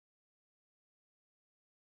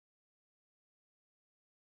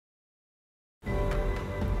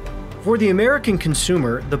For the American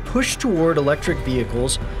consumer, the push toward electric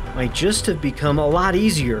vehicles might just have become a lot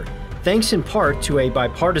easier, thanks in part to a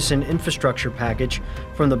bipartisan infrastructure package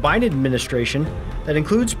from the Biden administration that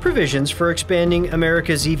includes provisions for expanding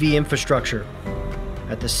America's EV infrastructure.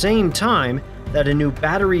 At the same time that a new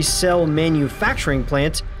battery cell manufacturing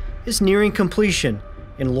plant is nearing completion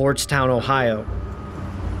in Lordstown, Ohio.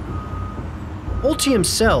 Ultium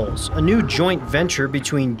Cells, a new joint venture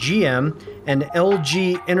between GM and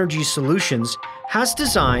LG Energy Solutions, has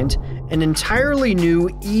designed an entirely new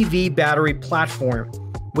EV battery platform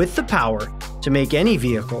with the power to make any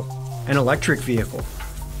vehicle an electric vehicle.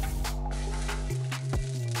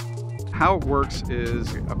 How it works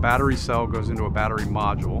is a battery cell goes into a battery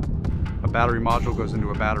module goes into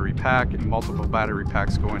a battery pack, and multiple battery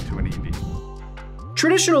packs go into an EV.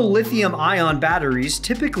 Traditional lithium-ion batteries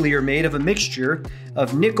typically are made of a mixture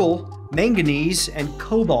of nickel, manganese, and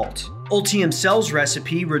cobalt. Ultium Cells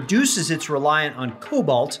recipe reduces its reliance on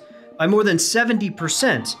cobalt by more than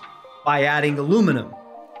 70% by adding aluminum.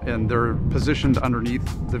 And they're positioned underneath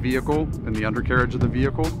the vehicle, in the undercarriage of the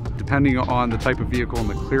vehicle. Depending on the type of vehicle and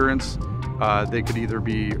the clearance, they could either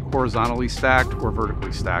be horizontally stacked or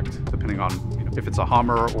vertically stacked, depending on if it's a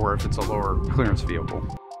Hummer or if it's a lower clearance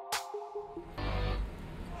vehicle.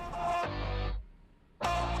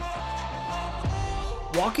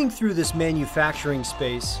 Walking through this manufacturing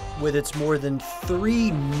space with its more than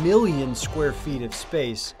 3 million square feet of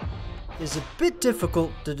space is a bit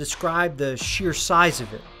difficult to describe the sheer size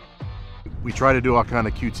of it. We try to do all kind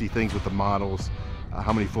of cutesy things with the models,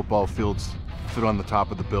 how many football fields fit on the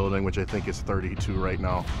top of the building, which I think is 32 right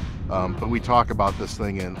now. But we talk about this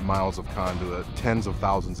thing in miles of conduit, tens of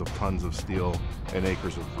thousands of tons of steel, and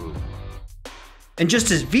acres of roof. And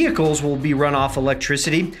just as vehicles will be run off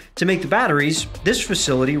electricity, to make the batteries, this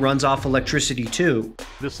facility runs off electricity too.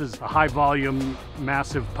 This is a high volume,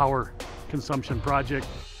 massive power consumption project.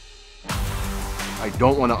 I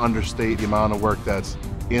don't want to understate the amount of work that's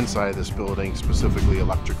inside this building, specifically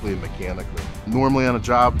electrically and mechanically. Normally on a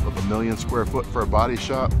job of 1 million square foot for a body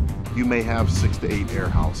shop, you may have 6 to 8 air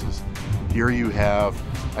houses. Here you have,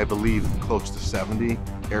 I believe, close to 70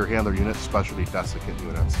 air handler units, specialty desiccant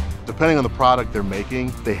units. Depending on the product they're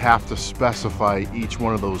making, they have to specify each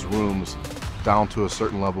one of those rooms down to a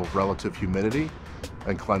certain level of relative humidity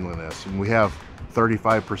and cleanliness. And we have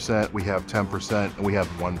 35%, we have 10%, and we have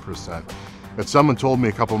 1%. And someone told me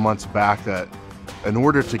a couple months back that in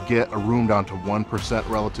order to get a room down to 1%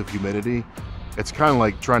 relative humidity, it's kind of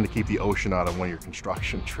like trying to keep the ocean out of one of your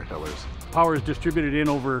construction trailers. Power is distributed in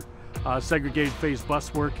over segregated phase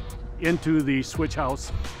bus work into the switch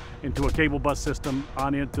house, into a cable bus system,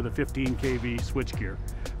 on into the 15 kV switchgear.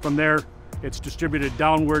 From there, it's distributed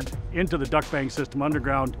downward into the duct bank system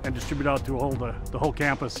underground and distributed out to the whole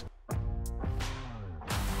campus.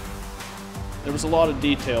 There was a lot of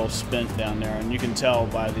detail spent down there, and you can tell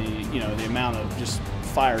by the amount of just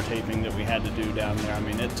fire taping that we had to do down there. I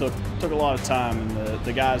mean, it took a lot of time, and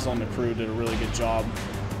the guys on the crew did a really good job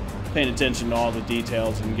paying attention to all the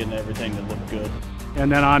details and getting everything to look good. And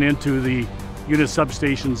then on into the unit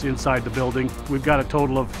substations inside the building. We've got a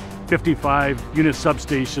total of 55 unit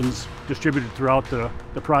substations distributed throughout the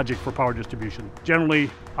project for power distribution. Generally,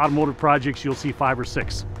 automotive projects, you'll see 5 or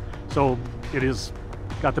 6. So it is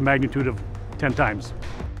got the magnitude of 10 times.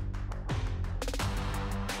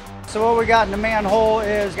 So what we got in the manhole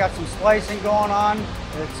is got some splicing going on.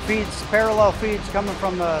 It's parallel feeds coming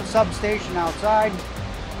from the substation outside.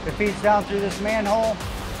 It feeds down through this manhole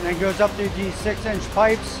and then goes up through these 6-inch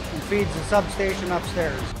pipes and feeds the substation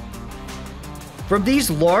upstairs. From these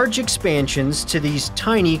large expansions to these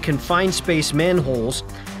tiny confined space manholes,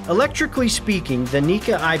 electrically speaking, the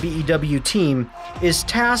NECA IBEW team is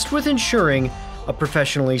tasked with ensuring a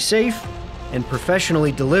professionally safe and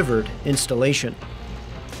professionally delivered installation.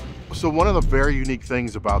 So one of the very unique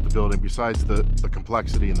things about the building, besides the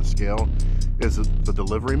complexity and the scale, is the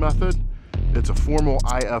delivery method. It's a formal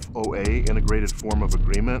IFOA, integrated form of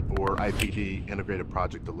agreement, or IPD, integrated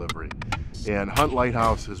project delivery. And Hunt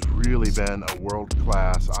Lighthouse has really been a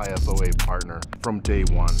world-class IFOA partner from day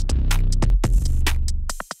one.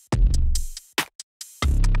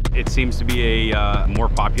 It seems to be a more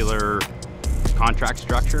popular contract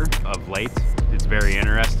structure of late. It's very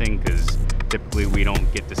interesting because typically we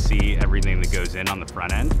don't get to see everything that goes in on the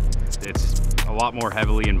front end. It's a lot more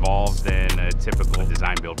heavily involved than a typical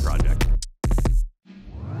design build project.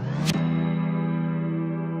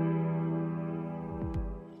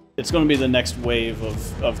 It's going to be the next wave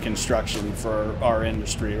of construction for our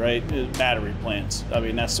industry, right? Battery plants. I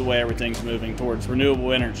mean, that's the way everything's moving towards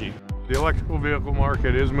renewable energy. The electrical vehicle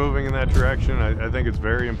market is moving in that direction. I think it's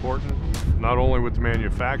very important, not only with the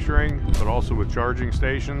manufacturing, but also with charging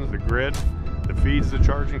stations, the grid that feeds the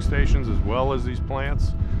charging stations, as well as these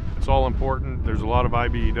plants. It's all important. There's a lot of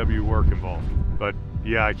IBEW work involved. But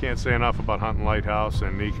yeah, I can't say enough about Hunt and Lighthouse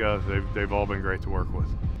and NECA. They've all been great to work with.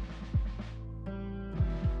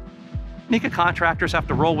 NECA contractors have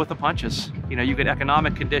to roll with the punches. You know, you get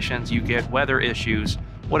economic conditions, you get weather issues,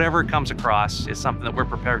 whatever comes across is something that we're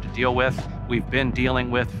prepared to deal with. We've been dealing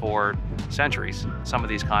with for centuries, some of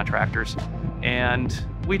these contractors, and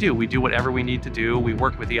we do whatever we need to do. We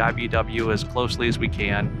work with the IBEW as closely as we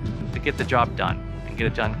can to get the job done and get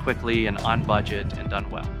it done quickly and on budget and done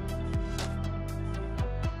well.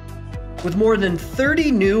 With more than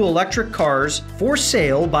 30 new electric cars for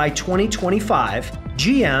sale by 2025,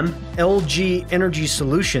 GM, LG Energy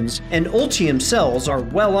Solutions, and Ultium Cells are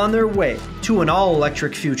well on their way to an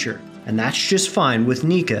all-electric future. And that's just fine with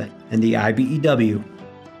NECA and the IBEW.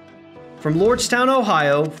 From Lordstown,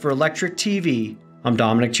 Ohio, for ElectricTV, I'm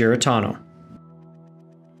Dominic Giratano.